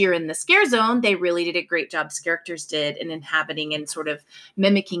last year in the Scare Zone, they really did a great job. The characters did in inhabiting and sort of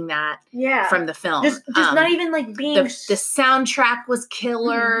mimicking that from the film. Just not even like being the soundtrack was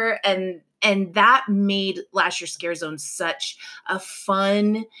killer, and that made last year's Scare Zone such a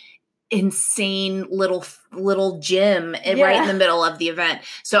fun, insane little gym right in the middle of the event.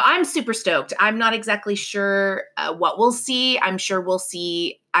 So I'm super stoked. I'm not exactly sure what we'll see. I'm sure we'll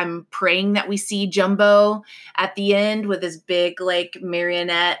see. I'm praying that we see Jumbo at the end with his big like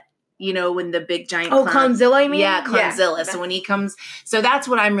marionette, you know, when the big giant Clownzilla, I mean? Yeah, Clownzilla. Yeah, so when he comes, so that's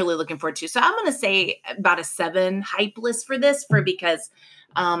what I'm really looking forward to. So I'm going to say about a 7 hype list for this because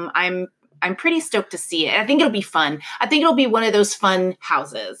I'm pretty stoked to see it. I think it'll be fun. I think it'll be one of those fun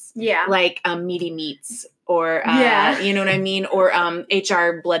houses. Yeah. Like Meaty Meats or, you know what I mean? Or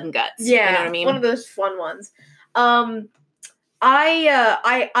HR Blood and Guts. Yeah. You know what I mean? One of those fun ones. I'm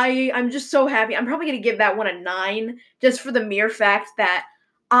just so happy. I'm probably going to give that one a 9 just for the mere fact that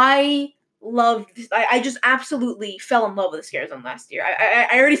I just absolutely fell in love with the Scare Zone last year.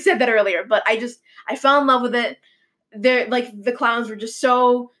 I already said that earlier, but I fell in love with it. They're like the clowns were just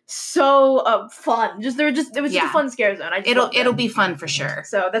so fun. It was just a fun Scare Zone. It'll be fun for sure.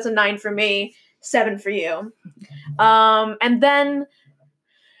 So that's a 9 for me, 7 for you. And then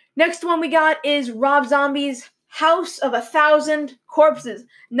next one we got is Rob Zombie's House of 1,000 Corpses.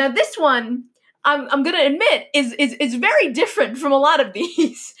 Now this one, I'm gonna admit is very different from a lot of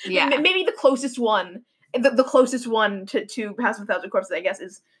these. Yeah, maybe the closest one, the closest one to House of 1,000 Corpses, I guess,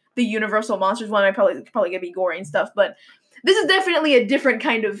 is the Universal Monsters one. I probably gonna be gory and stuff, but this is definitely a different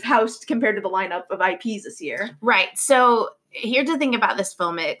kind of house compared to the lineup of IPs this year. Right. So here's the thing about this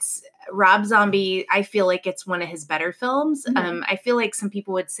film. It's Rob Zombie. I feel like it's one of his better films. I feel like some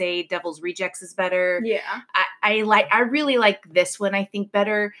people would say Devil's Rejects is better. Yeah. I really like this one, I think,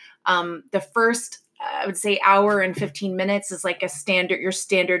 better. The first, I would say, hour and 15 minutes is like your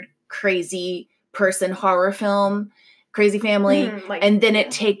standard crazy person horror film. Crazy Family, and then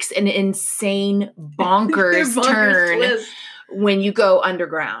it takes an insane bonkers turn twist when you go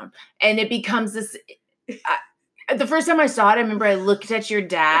underground, and it becomes this. The first time I saw it, I remember I looked at your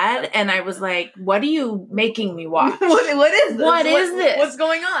dad and I was like, "What are you making me watch? What is this? What is this? What's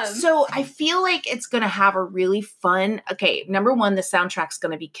going on?" So I feel like it's gonna have a really fun. Okay, number one, the soundtrack's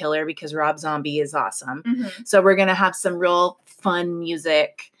gonna be killer because Rob Zombie is awesome. So we're gonna have some real fun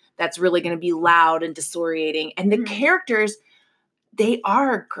music that's really going to be loud and disorienting. And the characters, they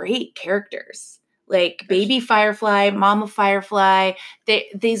are great characters. like Baby Firefly, Mama Firefly.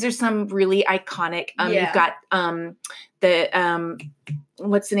 These are some really iconic. You've got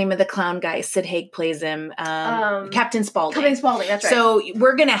what's the name of the clown guy? Sid Haig plays him. Captain Spaulding. Captain Spaulding, that's right. So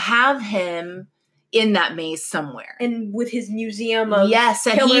we're gonna have him in that maze somewhere, and with his museum of and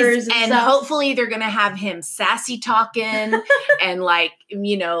killers and hopefully they're gonna have him sassy talking and like,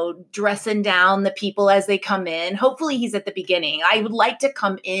 you know, dressing down the people as they come in. Hopefully he's at the beginning. I would like to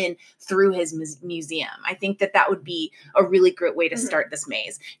come in through his museum. I think that would be a really great way to start this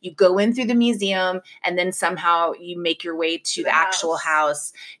maze. You go in through the museum and then somehow you make your way to the actual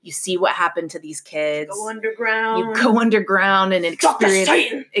house. You see what happened to these kids. Go underground. You go underground and experience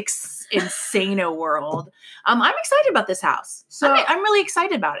insano world. I'm excited about this house. So I'm really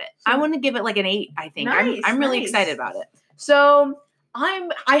excited about it. I want to give it like an 8, I think. I'm really excited about it. So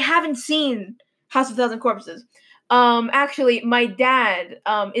I haven't seen House of 1,000 Corpses. Actually, my dad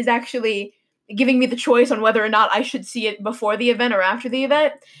is actually giving me the choice on whether or not I should see it before the event or after the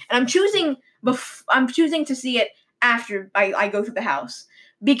event. And I'm choosing to see it after I go through the house,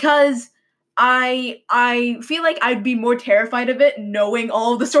 because I feel like I'd be more terrified of it knowing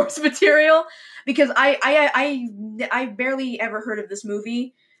all of the source material, because I barely ever heard of this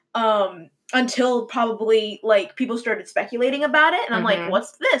movie until probably like people started speculating about it, and I'm like,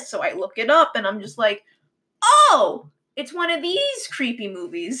 what's this? So I look it up and I'm just like, oh, it's one of these creepy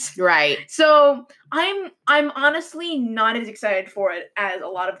movies. Right. So I'm honestly not as excited for it as a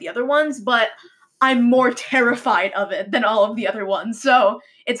lot of the other ones, but I'm more terrified of it than all of the other ones. So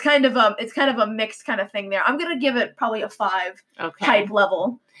it's kind of a mixed kind of thing there. I'm gonna give it probably a 5 hype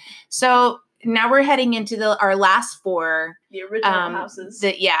level. So now we're heading into our last 4. The original houses.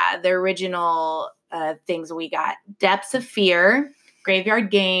 The original things we got. Depths of Fear,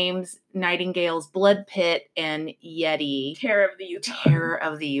 Graveyard Games, Nightingale's Blood Pit, and Yeti. Terror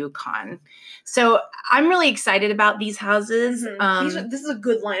of the Yukon. So I'm really excited about these houses. This is a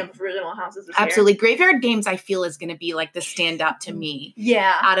good lineup of original houses this absolutely. year. Graveyard Games, I feel, is going to be like the standout to me.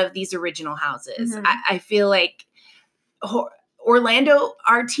 Yeah. Out of these original houses. I feel like Orlando,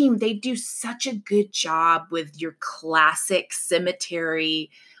 our team, they do such a good job with your classic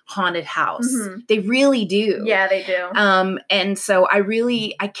cemetery haunted house. They really do. Yeah, they do. And so I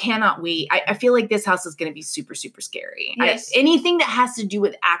cannot wait. I feel like this house is going to be super, super scary. Yes. Anything that has to do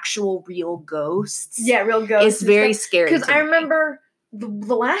with actual real ghosts. Yeah, real ghosts. Is very scary. Because I remember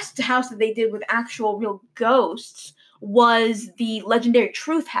the last house that they did with actual real ghosts was the legendary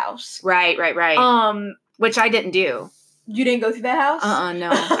Truth House. Right. Which I didn't do. You didn't go through that house?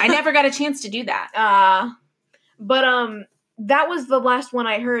 No. I never got a chance to do that. But that was the last one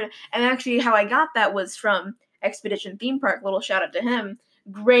I heard. And actually how I got that was from Expedition Theme Park. Little shout out to him.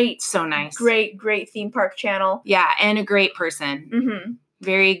 Great. So nice. Great theme park channel. Yeah, and a great person.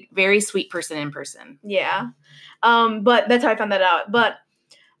 Very, very sweet person in person. Yeah. But that's how I found that out. But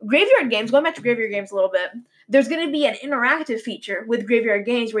Graveyard Games, going back to Graveyard Games a little bit, there's going to be an interactive feature with Graveyard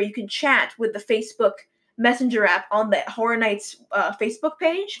Games where you can chat with the Facebook Messenger app on the Horror Nights Facebook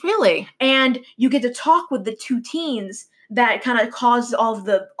page. Really? And you get to talk with the 2 teens that kind of caused all of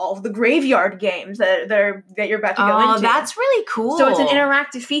the graveyard games that you're about to go into. Oh, that's really cool. So it's an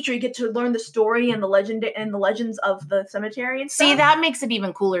interactive feature. You get to learn the story and the legends of the cemetery and stuff. See, that makes it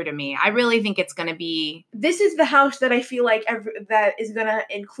even cooler to me. I really think it's going to be... This is the house that I feel like that is going to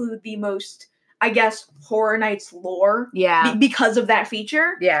include the most, I guess, Horror Nights lore. Yeah. Because of that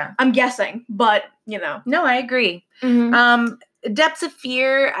feature. Yeah. I'm guessing, but, you know. No, I agree. Depths of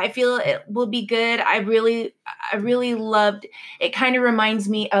Fear, I feel it will be good. I really loved it. Kind of reminds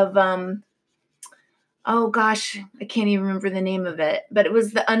me of oh gosh, I can't even remember the name of it, but it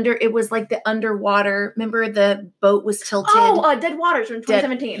was like the underwater. Remember the boat was tilted? Oh, Dead Waters from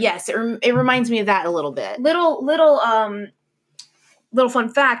 2017. Yes, it reminds me of that a little bit. Little fun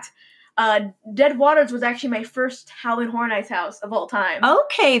fact. Dead Waters was actually my first Halloween Horror Nights house of all time.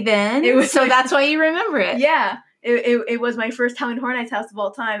 Okay, then. That's why you remember it. Yeah. It was my first Halloween Horror Nights house of all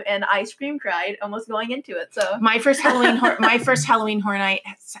time, and I scream cried almost going into it. So my first Halloween Horror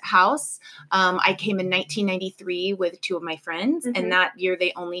Nights house, I came in 1993 with 2 of my friends, and that year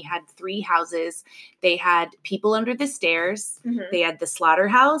they only had 3 houses. They had People Under the Stairs, they had the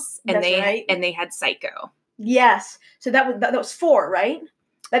Slaughterhouse, and they had Psycho. Yes, so that was 4, right?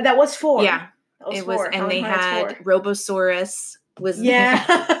 That was 4. Yeah, it was, and they had Robosaurus.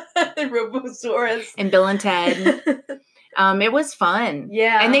 Robosaurus and Bill and Ted. It was fun.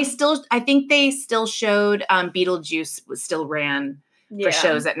 Yeah. And I think they still showed Beetlejuice still ran for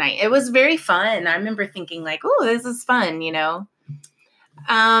shows at night. It was very fun. I remember thinking like, oh, this is fun, you know.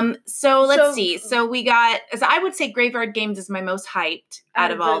 So let's see. So we got, as I would say, Graveyard Games is my most hyped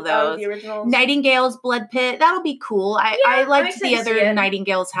out of all those. The originals. Nightingale's Blood Pit, that'll be cool. I liked the other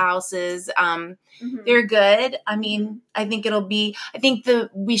Nightingale's houses. They're good. I mean, I think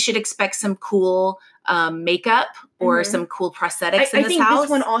we should expect some cool makeup or some cool prosthetics in this house. I think this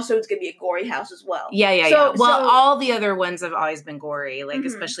one also is going to be a gory house as well. Yeah. Well, all the other ones have always been gory, like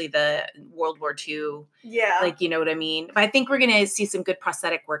especially the World War II. Yeah. Like, you know what I mean? But I think we're going to see some good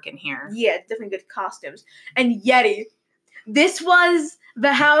prosthetic work in here. Yeah, definitely good costumes. And Yeti. This was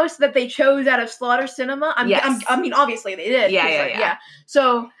the house that they chose out of Slaughter Cinema. I mean, obviously they did. Yeah.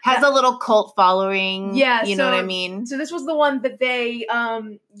 So has a little cult following. Yeah, you know what I mean. So this was the one that they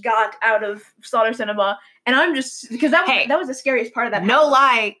got out of Slaughter Cinema, and I'm just because that was the scariest part of that. No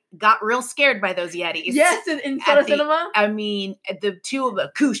lie, got real scared by those Yetis. Yes, in Slaughter Cinema. I mean, the two of them,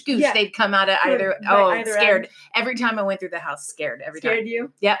 Koosh, they'd come out of either scared. End. Every time I went through the house, scared every time. Scared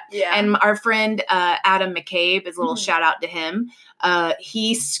you? Yep. Yeah. And our friend Adam McCabe, is a little shout out to him.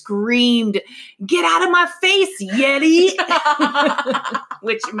 He screamed, "Get out of my face, Yeti!"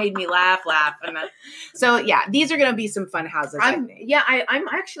 Which made me laugh. And so yeah, these are going to be some fun houses. I'm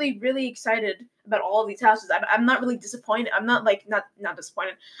actually really excited about all of these houses. I'm not really disappointed. I'm not not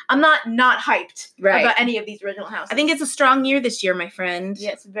disappointed. I'm not hyped about any of these original houses. I think it's a strong year this year, my friend.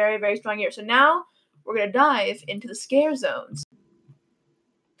 Yeah, it's a very, very strong year. So now we're going to dive into the scare zones.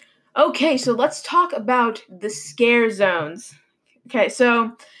 Okay, so let's talk about the scare zones. Okay,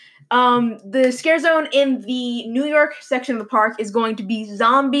 so the scare zone in the New York section of the park is going to be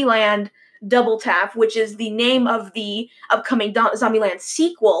Zombieland Double Tap, which is the name of the upcoming Zombieland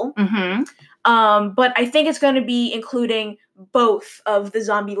sequel. But I think it's going to be including both of the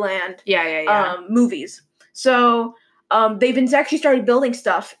Zombieland movies. So they've actually started building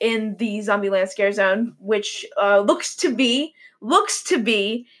stuff in the Zombieland scare zone, which looks to be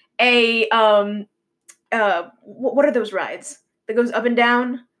a what are those rides that goes up and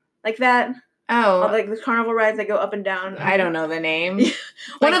down like that? Oh, like the carnival rides that go up and down. I don't know the name.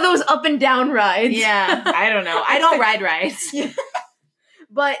 One of those up and down rides. Yeah, I don't know. I don't ride rides. Yeah.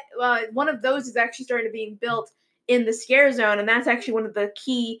 But one of those is actually started being built in the scare zone, and that's actually one of the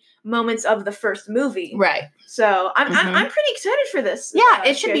key moments of the first movie. Right. So I'm pretty excited for this. Yeah,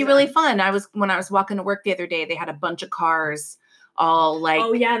 it should be really fun. When I was walking to work the other day, they had a bunch of cars all like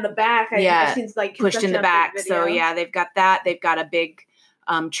in the back. I've seen, like, pushed in the back. So yeah, they've got that. They've got a big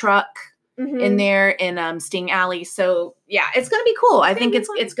truck in there in Sting Alley. So yeah, it's gonna be cool. I think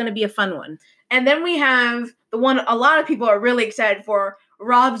it's gonna be a fun one. And then we have the one a lot of people are really excited for,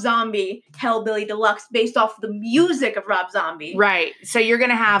 Rob Zombie Hellbilly Deluxe, based off the music of Rob Zombie. Right. So you're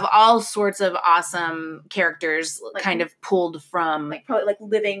going to have all sorts of awesome characters kind of pulled from... probably like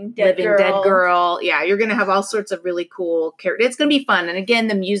Living Dead Girl. Yeah, you're going to have all sorts of really cool characters. It's going to be fun. And again,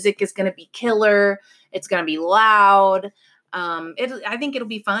 the music is going to be killer. It's going to be loud. I think it'll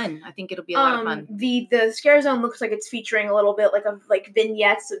be fun. I think it'll be a lot of fun. The scare zone looks like it's featuring a little bit of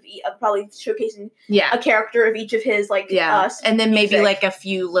vignettes of probably showcasing a character of each of his and then maybe music. Like a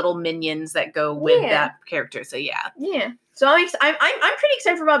few little minions that go with that character. So yeah. So I'm pretty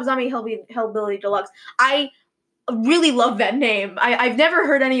excited for Rob Zombie Hellbilly Deluxe. I really love that name. I've never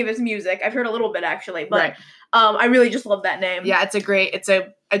heard any of his music. I've heard a little bit actually, but I really just love that name. Yeah, it's a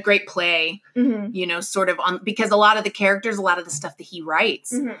great play, sort of on, because a lot of the characters, a lot of the stuff that he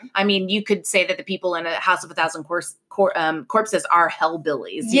writes. I mean, you could say that the people in a House of a Thousand Corpses are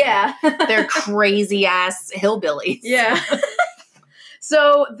hellbillies. Yeah. They're crazy ass hillbillies. Yeah.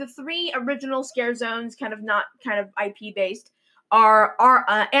 So the three original scare zones, kind of IP based, are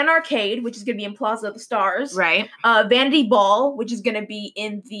an arcade, which is going to be in Plaza of the Stars. Right. Vanity Ball, which is going to be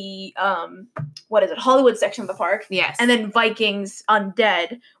in the, Hollywood section of the park. Yes. And then Vikings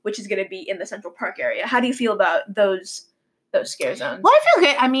Undead, which is going to be in the Central Park area. How do you feel about those scare zones? Well, I feel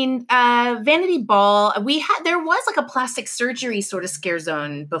good. I mean, Vanity Ball, there was like a plastic surgery sort of scare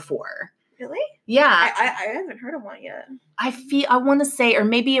zone before. Really? Yeah. I haven't heard of one yet. I want to say, or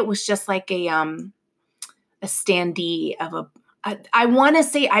maybe it was just like a standee of a, I want to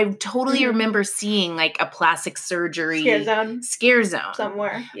say I totally remember seeing like a plastic surgery scare zone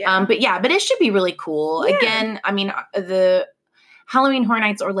somewhere. Yeah. But it should be really cool. Yeah. Again, I mean, the Halloween Horror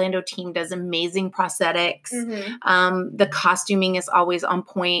Nights Orlando team does amazing prosthetics. The costuming is always on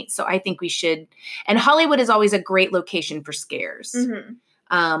point. So I think we should, and Hollywood is always a great location for scares.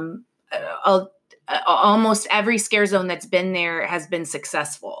 Almost every scare zone that's been there has been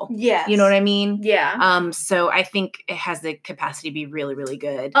successful. Yeah. You know what I mean? Yeah. So I think it has the capacity to be really, really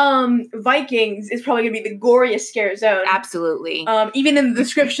good. Vikings is probably going to be the goriest scare zone. Absolutely. Even in the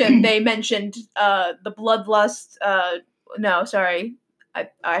description, they mentioned the Bloodlust.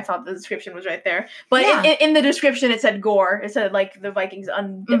 I thought the description was right there. But Yeah. in the description, it said gore. It said, like, the Vikings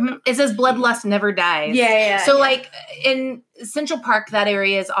It says bloodlust never dies. Yeah. So, like, in Central Park, that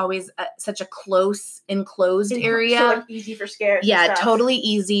area is always such a close, enclosed area. So, like, easy for scares. Yeah, and stuff. totally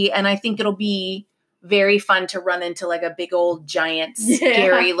easy. And I think it'll be very fun to run into, like, a big old giant,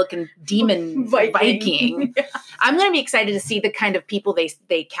 scary-looking demon Viking. Yeah. I'm going to be excited to see the kind of people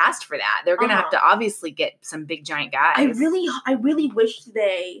they cast for that. They're going to have to obviously get some big giant guys. I really wish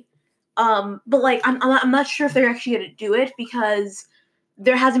they, but, like, I'm not sure if they're actually going to do it because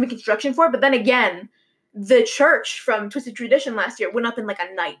there hasn't been construction for it. But then again, the church from Twisted Tradition last year went up in, like,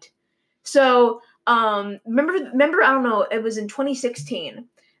 a night. So, remember, I don't know, it was in 2016.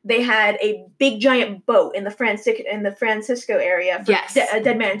 They had a big giant boat in the Francisco area for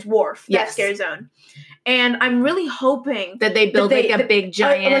Dead Man's Wharf, that scare zone. And I'm really hoping that they build a big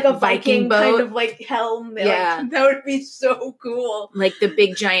giant like a Viking boat, kind of like helm. Yeah, like, that would be so cool. Like the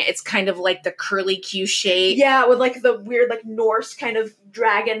big giant, it's kind of like the curly Q shape. Yeah, with like the weird like Norse kind of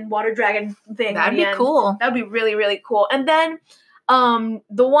water dragon thing. That'd be cool. That'd be really, really cool. And then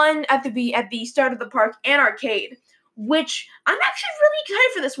the one at the start of the park and arcade, which I'm actually really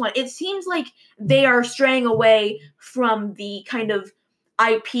excited for this one. It seems like they are straying away from the kind of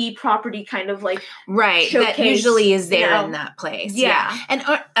IP property kind of like showcase, that usually is there in that place. Yeah. And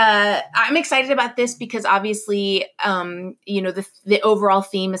I'm excited about this because obviously the overall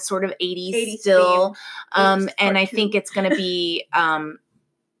theme is sort of 80s still. And I think it's going to be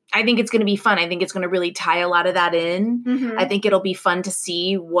I think it's going to be fun. I think it's going to really tie a lot of that in. Mm-hmm. I think it'll be fun to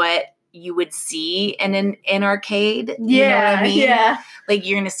see what you would see in an arcade. Yeah. You know what I mean? Yeah. Like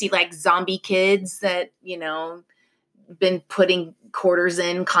you're going to see like zombie kids that, been putting quarters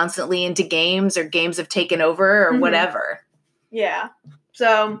in constantly into games or games have taken over or whatever. Yeah.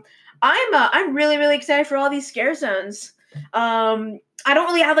 So I'm really, really excited for all these scare zones. I don't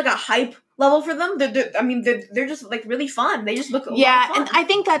really have like a hype level for them. They're just like really fun. They just look a lot of fun. And I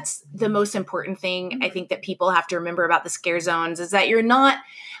think that's the most important thing. I think that people have to remember about the scare zones is that you're not.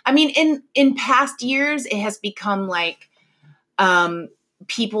 I mean, in past years, it has become like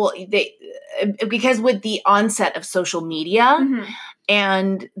people because with the onset of social media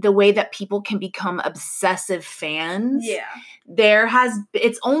and the way that people can become obsessive fans. Yeah.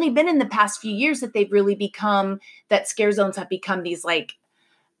 It's only been in the past few years that they've really become that scare zones have become these like.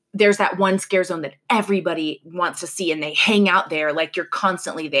 There's that one scare zone that everybody wants to see and they hang out there. Like you're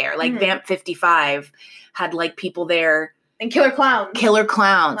constantly there. Like Vamp 55 had like people there. And Killer Clowns.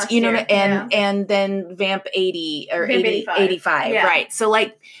 And then Vamp 80 or Vamp 85. Yeah. Right. So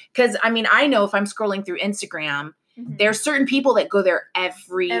like, cause I mean, I know if I'm scrolling through Instagram, there are certain people that go there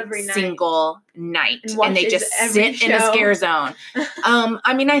every single night and they just sit in a scare zone.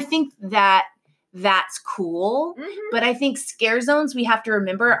 I mean, I think that's cool, but I think scare zones, we have to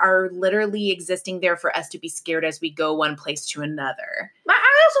remember, are literally existing there for us to be scared as we go one place to another.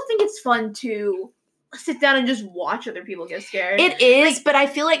 I also think it's fun to sit down and just watch other people get scared. It is, but I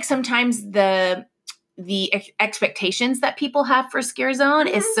feel like sometimes the expectations that people have for scare zone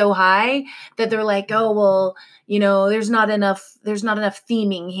is so high that they're like, oh, well, there's not enough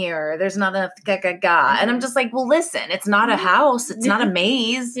theming here. There's not enough And I'm just like, well, listen, it's not a house. It's not a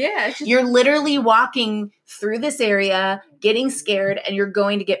maze. Yeah. You're literally walking through this area, getting scared, and you're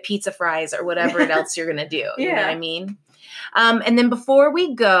going to get pizza fries or whatever else you're going to do. You know what I mean? And then before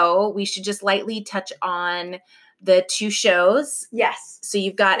we go, we should just lightly touch on the two shows. Yes. So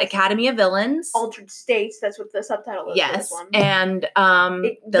you've got Academy of Villains. Altered States, that's what the subtitle is. Yes. For this one. And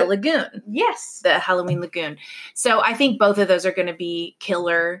the Lagoon. Yes. The Halloween Lagoon. So I think both of those are going to be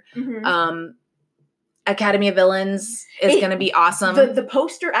killer. Academy of Villains is going to be awesome. The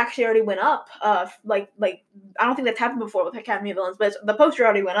poster actually already went up. Like I don't think that's happened before with Academy of Villains, but the poster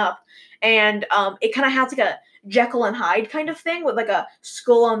already went up, and it kind of has like a Jekyll and Hyde kind of thing with like a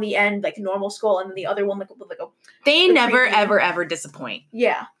skull on the end, like normal skull, and then the other one with like a. They never ever disappoint.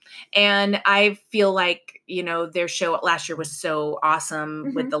 Yeah. And I feel like, their show last year was so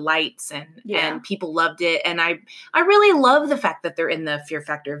awesome with the lights and people loved it. And I really love the fact that they're in the Fear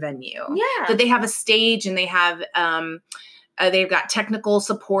Factor venue. Yeah. That they have a stage and they have, they've got technical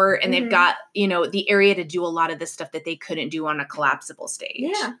support and they've got, the area to do a lot of the stuff that they couldn't do on a collapsible stage.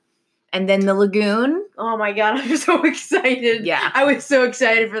 Yeah. And then the Lagoon. Oh my God, I'm so excited. Yeah. I was so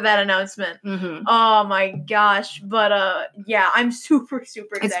excited for that announcement. Oh my gosh. But I'm super,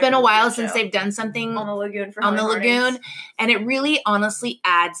 super excited. It's been a while since they've done something on the Lagoon and it really honestly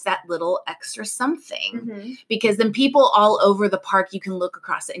adds that little extra something. Because then people all over the park, you can look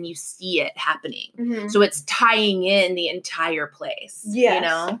across it and you see it happening. So it's tying in the entire place.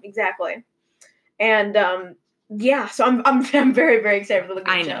 Yes, exactly. And yeah, so I'm very, very excited for the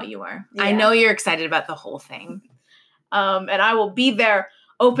I show. know you are. Yeah. I know you're excited about the whole thing. And I will be there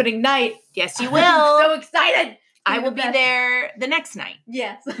opening night. Yes, you will. I'm so excited. I will be there the next night.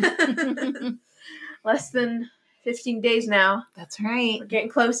 Yes. Less than 15 days now. That's right. We're getting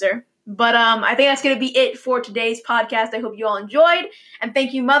closer. But I think that's going to be it for today's podcast. I hope you all enjoyed. And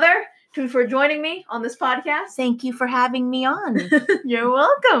thank you, Mother, for joining me on this podcast. Thank you for having me on. You're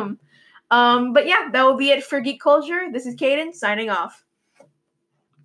welcome. But yeah, that will be it for Geek Culture. This is Kaden signing off.